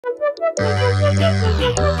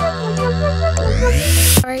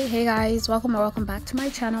Alright, hey guys, welcome back to my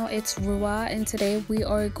channel. It's Rua, and today we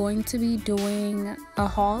are going to be doing a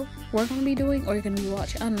haul. We're going to be doing, or you're going to be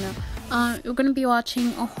watching, I don't know. We're going to be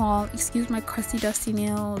watching a haul. Excuse my crusty dusty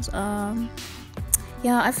nails.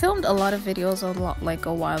 Yeah, I filmed a lot of videos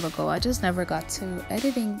a while ago. I just never got to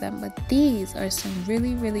editing them, but these are some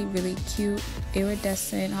really cute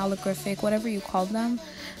iridescent, holographic, whatever you call them.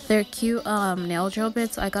 They're cute nail drill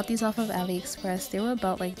bits. I got these off of Aliexpress. They were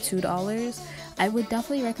about like $2. I would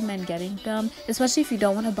definitely recommend getting them, especially if you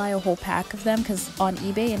don't want to buy a whole pack of them, because on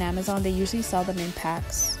eBay and Amazon they usually sell them in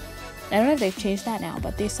packs. I don't know if they've changed that now,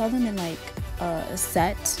 but they sell them in like a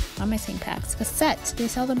set. How am I saying packs? A set. They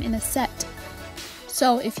sell them in a set.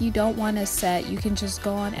 So if you don't want a set, you can just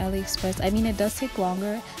go on Aliexpress. I mean, it does take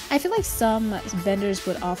longer. I feel like some vendors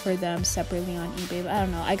would offer them separately on eBay, but I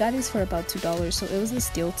don't know. I got these for about $2, so it was a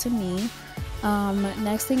steal to me.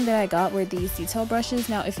 Next thing that I got were these detail brushes.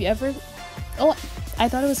 Now, if you ever... Oh, I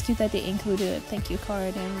thought it was cute that they included a thank you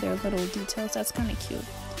card and their little details. That's kind of cute.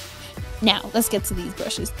 Now, let's get to these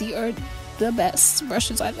brushes. These are the best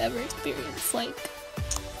brushes I've ever experienced. Like,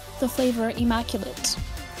 the flavor, immaculate.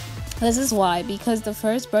 This is why, because the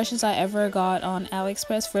first brushes I ever got on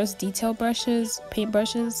AliExpress, first detail brushes, paint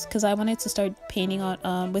brushes, because I wanted to start painting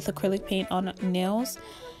on with acrylic paint on nails,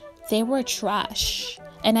 they were trash.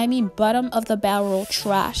 And I mean bottom of the barrel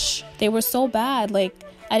trash. They were so bad. Like,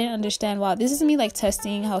 I didn't understand. Wow, this is me like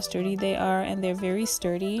testing how sturdy they are, and they're very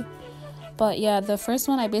sturdy. But yeah, the first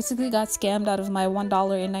one I basically got scammed out of my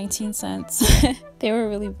 $1.19. They were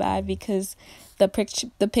really bad because the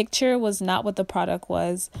picture was not what the product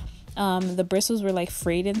was. The bristles were like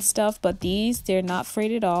frayed and stuff, but they're not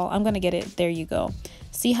frayed at all. I'm gonna get it. There you go.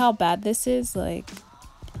 See how bad this is, like,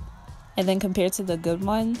 and then compared to the good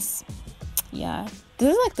ones. Yeah,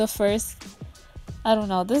 this is like the first, I don't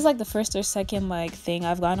know, this is like the first or second like thing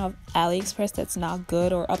I've gotten off AliExpress that's not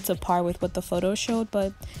good or up to par with what the photo showed.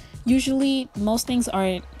 But usually most things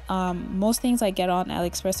aren't. Most things I get on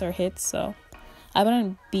AliExpress are hits, so I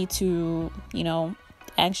wouldn't be too, you know,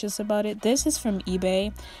 anxious about it. This is from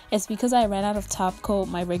eBay. It's because I ran out of top coat,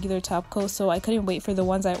 my regular top coat, so I couldn't wait for the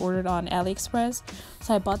ones I ordered on AliExpress.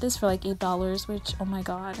 So I bought this for like $8, which, oh my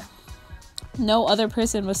god, no other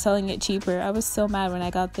person was selling it cheaper. I was so mad when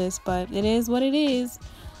I got this, but it is what it is.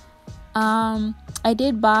 I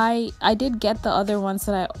did get the other ones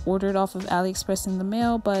that I ordered off of AliExpress in the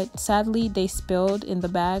mail, but sadly they spilled in the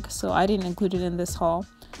bag, so I didn't include it in this haul.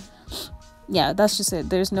 Yeah, that's just it.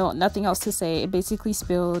 There's nothing else to say. It basically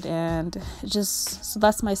spilled, and so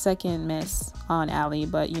that's my second miss on Ali,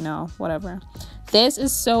 but you know, whatever. This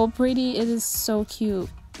is so pretty. It is so cute.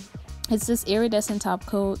 It's this iridescent top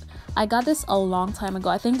coat. I got this a long time ago.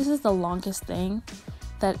 I think this is the longest thing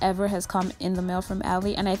that ever has come in the mail from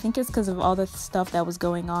Ali, and I think it's because of all the stuff that was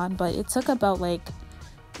going on, but it took about like,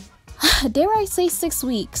 dare I say 6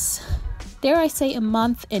 weeks? Dare I say a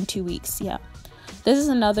month and 2 weeks? Yeah. This is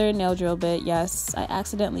another nail drill bit. Yes, I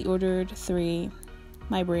accidentally ordered 3.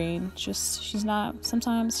 My brain just, she's not,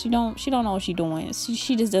 sometimes she don't know what she's doing.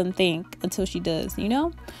 She just doesn't think until she does, you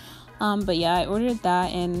know. But yeah, I ordered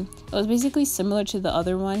that, and it was basically similar to the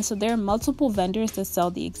other one. So there are multiple vendors that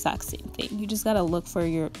sell the exact same thing. You just gotta look for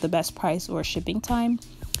the best price or shipping time,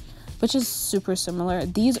 which is super similar.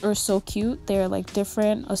 These are so cute. They're like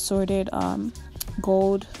different assorted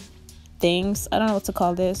gold things. I don't know what to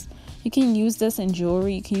call this. You can use this in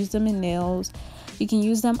jewelry, you can use them in nails, you can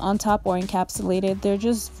use them on top or encapsulated. They're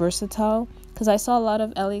just versatile, because I saw a lot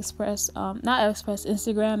of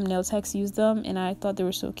Instagram nail techs use them, and I thought they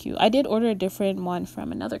were so cute. I did order a different one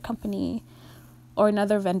from another company or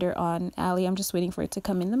another vendor on Ali. I'm just waiting for it to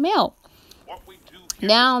come in the mail.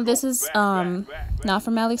 Now this is not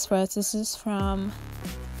from AliExpress. This is from,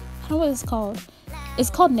 I don't know what it's called. It's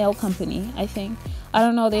called Nail Company, I think. I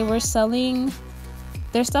don't know. They were selling...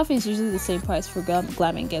 Their stuff is usually the same price for Glam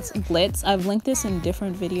and Glitz. I've linked this in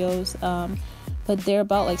different videos, but they're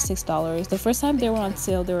about like $6. The first time they were on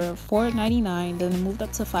sale, they were $4.99, then they moved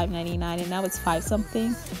up to $5.99, and now it's $5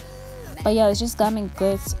 something. But yeah, it's just Glam and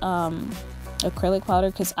Glitz acrylic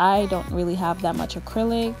powder, because I don't really have that much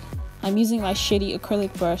acrylic. I'm using my shitty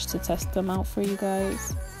acrylic brush to test them out for you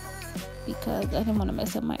guys, because I didn't want to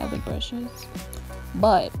mess up my other brushes.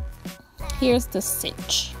 But here's the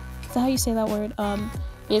sitch. Is that how you say that word?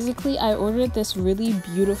 Basically I ordered this really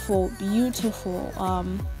beautiful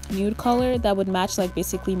nude color that would match like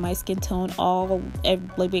basically my skin tone,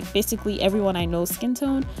 like basically everyone I know skin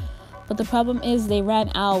tone. But the problem is they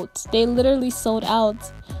ran out. They literally sold out.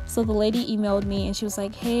 So the lady emailed me and she was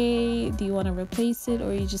like, hey, do you want to replace it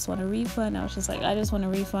or you just want a refund? I was just like, I just want a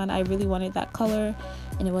refund. I really wanted that color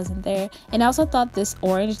and it wasn't there. And I also thought this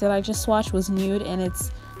orange that I just swatched was nude, and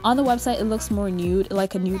it's on the website it looks more nude,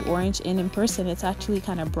 like a nude orange, and in person it's actually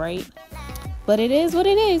kind of bright, but it is what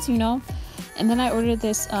it is, you know. And then I ordered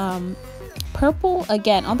this purple.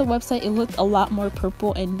 Again, on the website it looked a lot more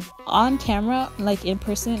purple, and on camera, like in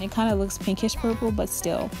person, it kind of looks pinkish purple, but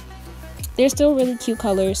still they're still really cute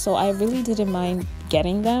colors, so I really didn't mind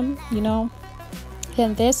getting them, you know.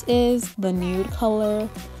 And this is the nude color.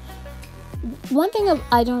 One thing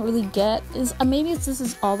I don't really get is maybe this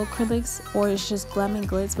is all acrylics or it's just Glam and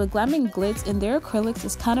Glitz, but Glam and Glitz in their acrylics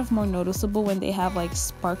is kind of more noticeable when they have like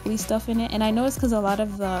sparkly stuff in it. And I know it's because a lot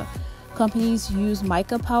of the companies use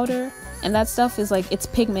mica powder, and that stuff is like, it's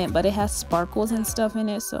pigment but it has sparkles and stuff in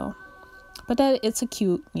it. So but that it's a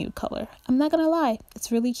cute nude color, I'm not gonna lie, it's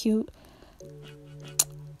really cute.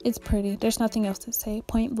 It's pretty. There's nothing else to say.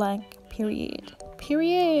 Point blank. Period.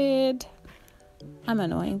 I'm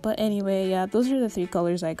annoying, but anyway, yeah, those are the 3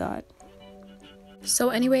 colors I got. So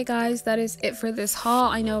anyway, guys, that is it for this haul.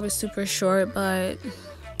 I know it was super short, but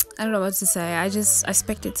I don't know what to say. I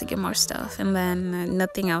expected to get more stuff, and then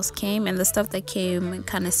nothing else came, and the stuff that came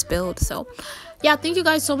kind of spilled. So yeah, thank you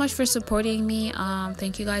guys so much for supporting me.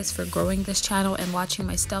 Thank you guys for growing this channel and watching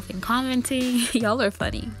my stuff and commenting. Y'all are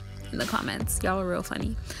funny in the comments. Y'all are real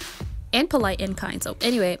funny and polite and kind. So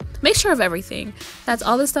anyway, make sure of everything. That's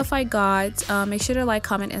all the stuff I got. Make sure to like,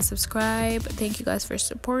 comment, and subscribe. Thank you guys for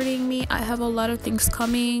supporting me. I have a lot of things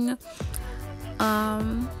coming.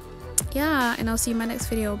 Yeah, and I'll see you in my next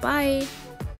video. Bye.